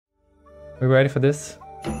We ready for this?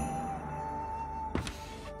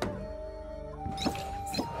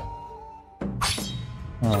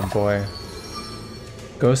 Oh boy.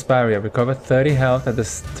 Ghost Barrier. Recover 30 health at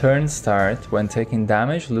the turn start. When taking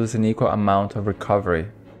damage, lose an equal amount of recovery.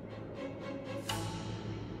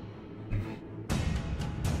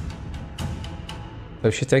 So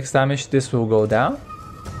if she takes damage, this will go down.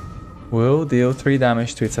 Will deal 3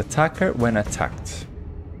 damage to its attacker when attacked.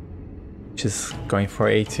 Which is going for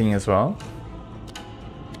 18 as well.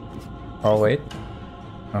 Oh wait.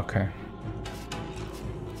 Okay.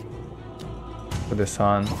 Put this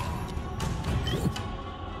on.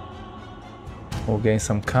 We'll gain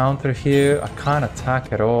some counter here. I can't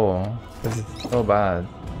attack at all. This is so bad.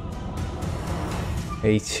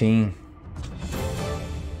 18.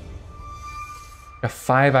 Got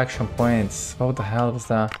 5 action points. What the hell was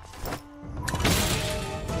that?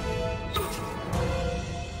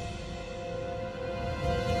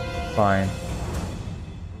 Fine.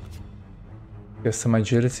 Get some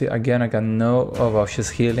agility. Again, I got no... Oh, well, she's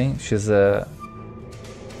healing. She's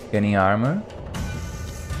getting armor.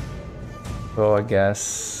 So I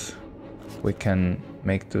guess we can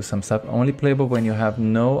do some stuff. Only playable when you have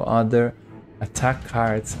no other attack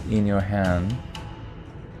cards in your hand.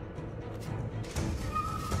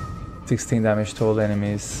 16 damage to all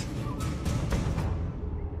enemies.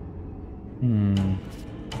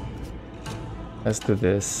 Let's do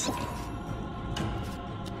this.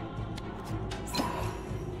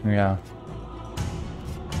 Yeah.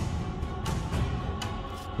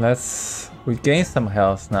 We gain some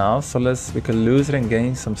health now, so we can lose it and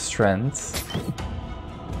gain some strength.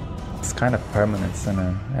 It's kind of permanent, isn't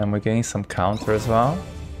it? And we gain some counter as well.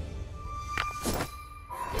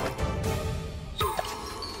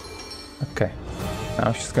 Okay.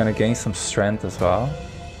 Now she's gonna gain some strength as well.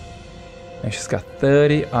 And she's got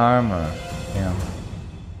 30 armor. Yeah.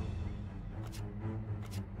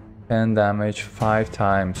 10 damage 5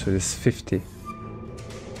 times, so it's 50.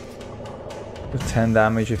 10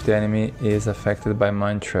 damage if the enemy is affected by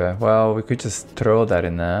mantra. Well, we could just throw that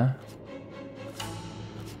in there.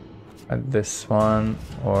 At this one,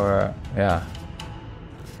 or yeah.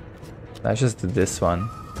 Let's just do this one.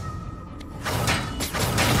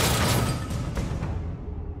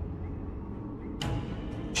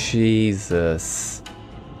 Jesus.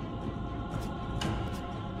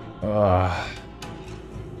 Ugh.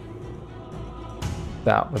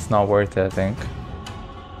 That was not worth it, I think.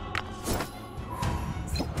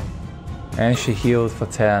 And she healed for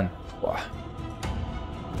 10. Wow.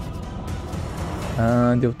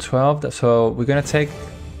 Deal 12. So we're gonna take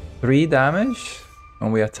 3 damage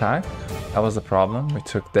when we attack. That was the problem. We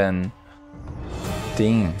took then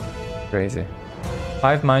 15. Crazy.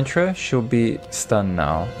 5 mantra. She'll be stunned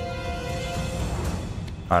now.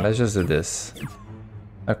 Alright, let's just do this.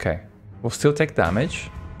 Okay. We'll still take damage.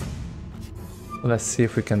 Let's see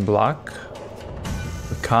if we can block.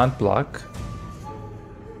 We can't block.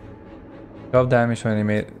 12 damage to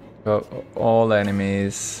enemy, all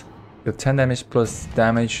enemies. Deal 10 damage plus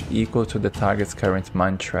damage equal to the target's current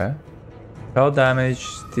mantra. 12 damage,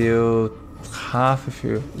 deal half if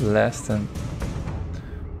you're less than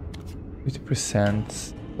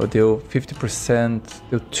 50%. Or deal 50%.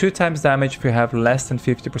 Deal 2 times damage if you have less than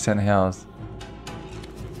 50% health.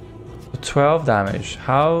 12 damage.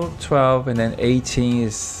 How 12 and then 18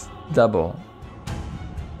 is double?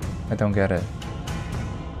 I don't get it.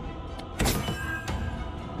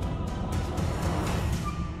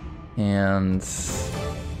 And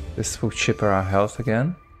this will chipper our health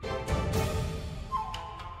again.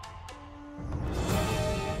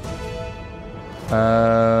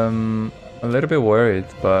 A little bit worried,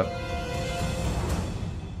 but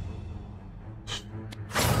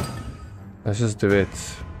let's just do it.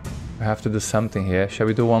 I have to do something here. Shall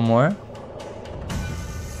we do one more?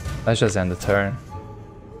 Let's just end the turn.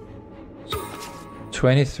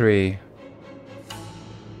 23.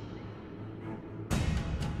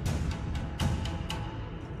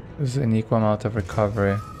 There's an equal amount of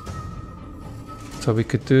recovery. So we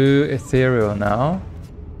could do ethereal now.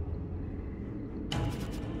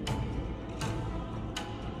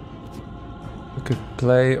 We could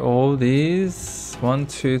play all these. 1,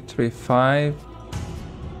 2, 3, 5.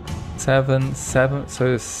 7.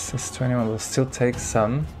 So it's 21. We'll still take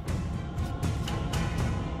some.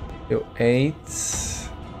 8.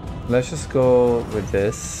 Let's just go with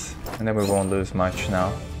this. And then we won't lose much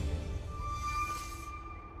now.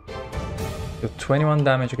 21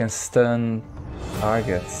 damage against stun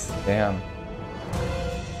targets. Damn.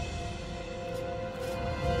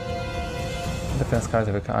 Defense cards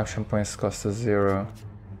with action points cost us 0.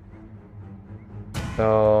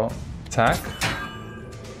 So attack.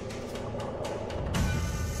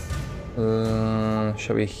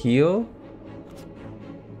 Shall we heal?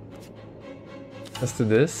 Let's do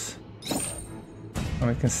this. And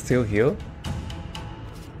we can still heal.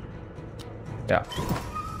 Yeah.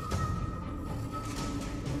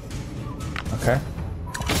 Okay.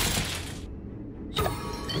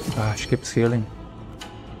 Ah, she keeps healing.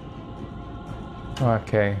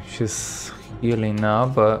 Okay, she's healing now,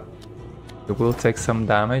 but it will take some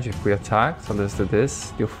damage if we attack. So let's do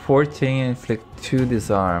this. Deal 14, inflict 2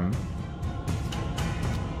 disarm.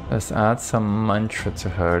 Let's add some mantra to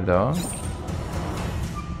her though.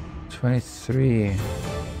 23.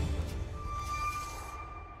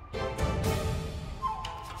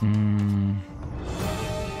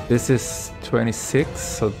 This is 26,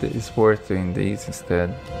 so it's worth doing these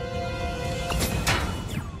instead.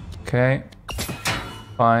 Okay,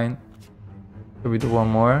 fine. So we do one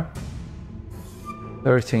more.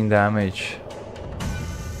 13 damage.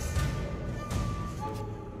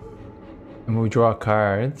 And we draw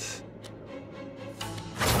cards.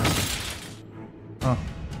 Oh.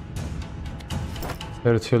 A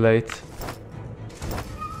little too late.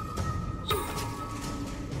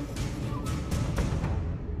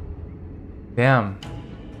 Damn.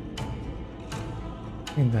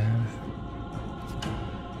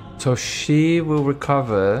 So she will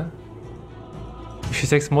recover. If she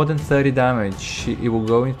takes more than 30 damage, it will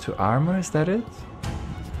go into armor, is that it?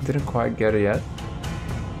 Didn't quite get it yet.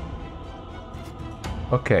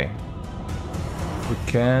 Okay. We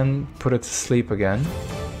can put it to sleep again.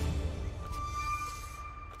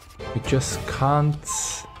 We just can't...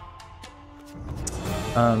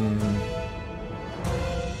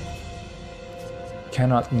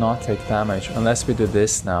 cannot not take damage unless we do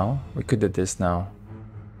this now. We could do this now.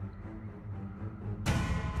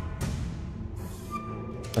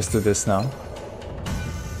 Let's do this now.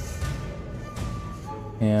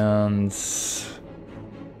 And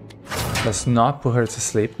let's not put her to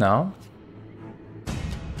sleep now.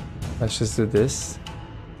 Let's just do this.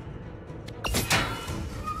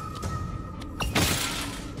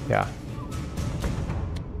 Yeah.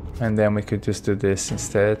 And then we could just do this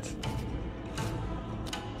instead.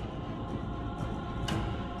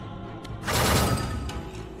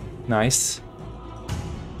 Nice.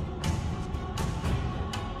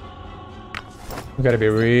 We gotta be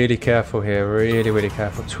really careful here, really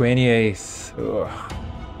careful. 28th. Ugh.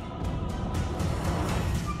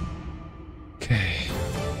 Okay.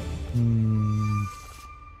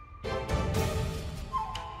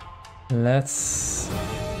 Let's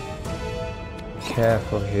be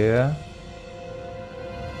careful here.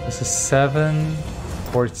 This is 7,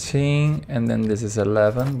 14, and then this is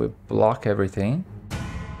 11. We block everything.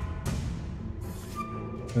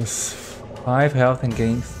 There's 5 health and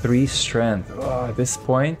gain 3 strength. Oh, at this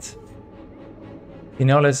point, you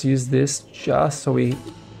know, let's use this just so we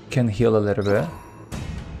can heal a little bit.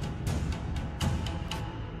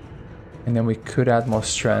 And then we could add more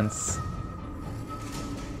strength.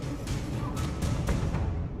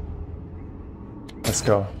 Let's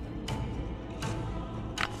go.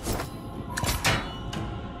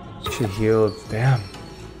 She healed. Damn.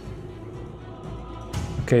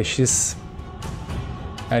 Okay, she's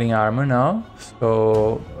adding armor now,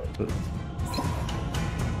 so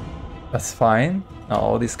that's fine. Now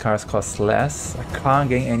all these cards cost less. I can't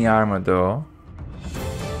gain any armor though.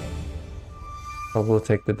 So we'll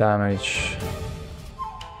take the damage.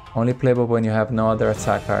 Only playable when you have no other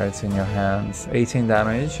attack cards in your hands. 18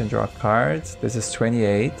 damage and draw cards. This is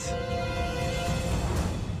 28.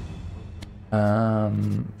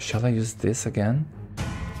 Shall I use this again?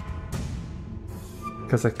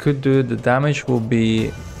 Because I could do, the damage will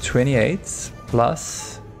be 28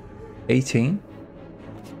 plus 18.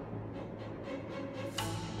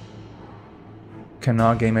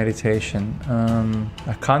 Cannot gain meditation.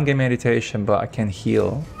 I can't gain meditation, but I can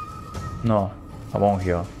heal. No, I won't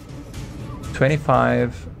heal.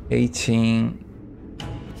 25, 18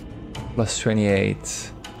 plus 28.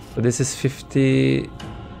 So this is 50,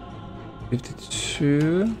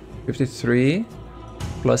 52, 53.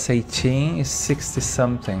 Plus 18 is 60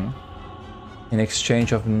 something in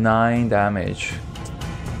exchange of 9 damage.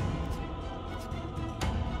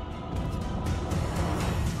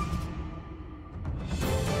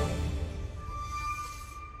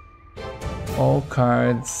 All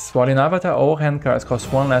cards, well in Avatar all hand cards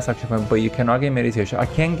cost 1 less action point, but you cannot gain meditation. I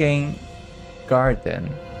can gain guard then.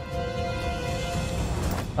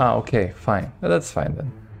 Ah, okay, fine. That's fine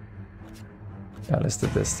then. Yeah, let's do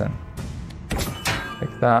this then.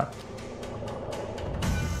 Like that.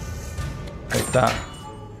 Like that.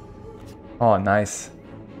 Oh, nice.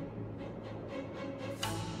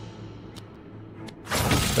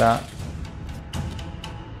 Like that.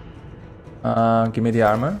 Give me the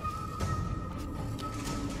armor.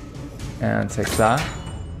 And take that.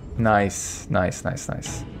 Nice, nice, nice,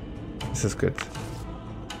 nice. This is good.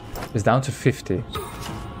 It's down to 50.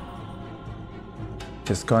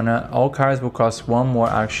 Just gonna... All cards will cost 1 more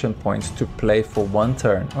action points to play for 1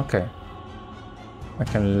 turn. Okay. I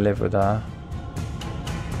can live with that.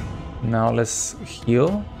 Now let's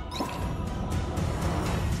heal.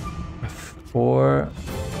 4.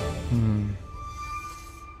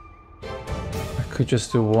 I could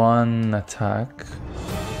just do 1 attack.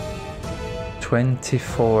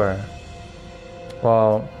 24.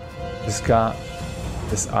 Well, it's got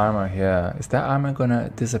this armor here. Is that armor gonna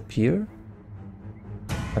disappear?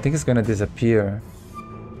 I think it's gonna disappear.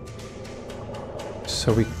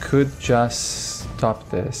 So we could just stop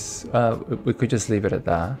this. We could just leave it at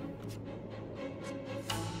that.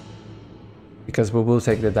 Because we will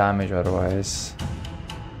take the damage otherwise.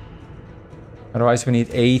 Otherwise we need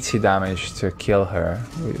 80 damage to kill her.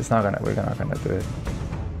 We're not gonna do it.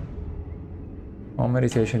 All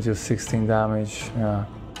meditation deals 16 damage. Yeah.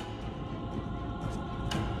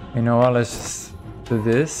 You know what, let's just do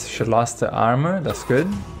this. She lost the armor, that's good.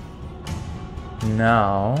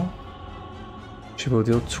 Now she will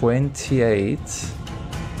deal 28.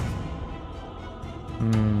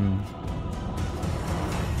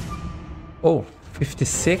 Oh,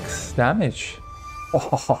 56 damage.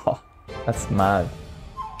 Oh, that's mad.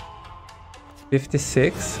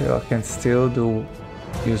 56, so I can still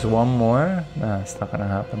use 1 more. Nah, it's not gonna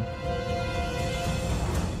happen.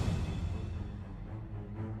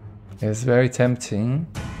 It's very tempting.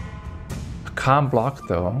 I can't block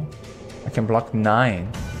though. I can block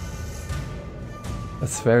 9.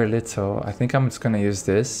 That's very little. I think I'm just gonna use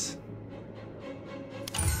this.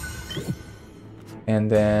 And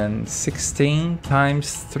then 16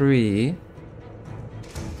 times 3.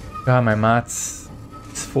 God, my maths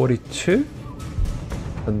is 42.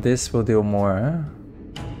 But this will deal more.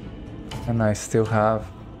 And I still have...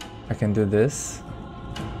 I can do this.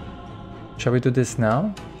 Shall we do this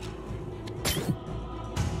now?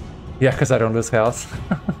 Yeah, because I don't lose health.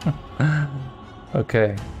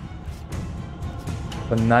 Okay.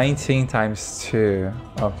 But 19 times 2.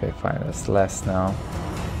 Okay, fine. That's less now.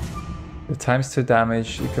 The times 2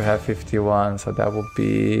 damage, you could have 51. So that would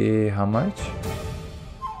be... how much?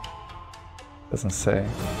 Doesn't say.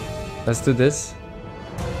 Let's do this.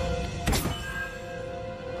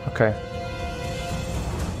 Okay.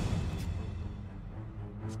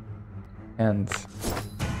 And...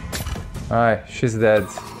 alright, she's dead.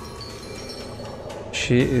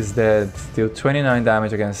 She is dead. Deal 29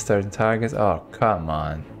 damage against certain targets. Oh, come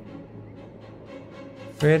on.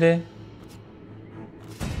 Really?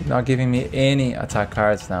 Not giving me any attack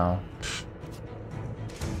cards now.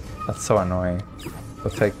 That's so annoying. We'll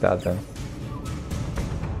take that then.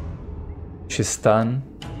 She's stunned.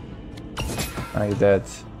 Now you're dead.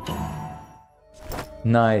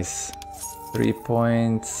 Nice. 3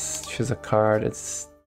 points. Choose a card. It's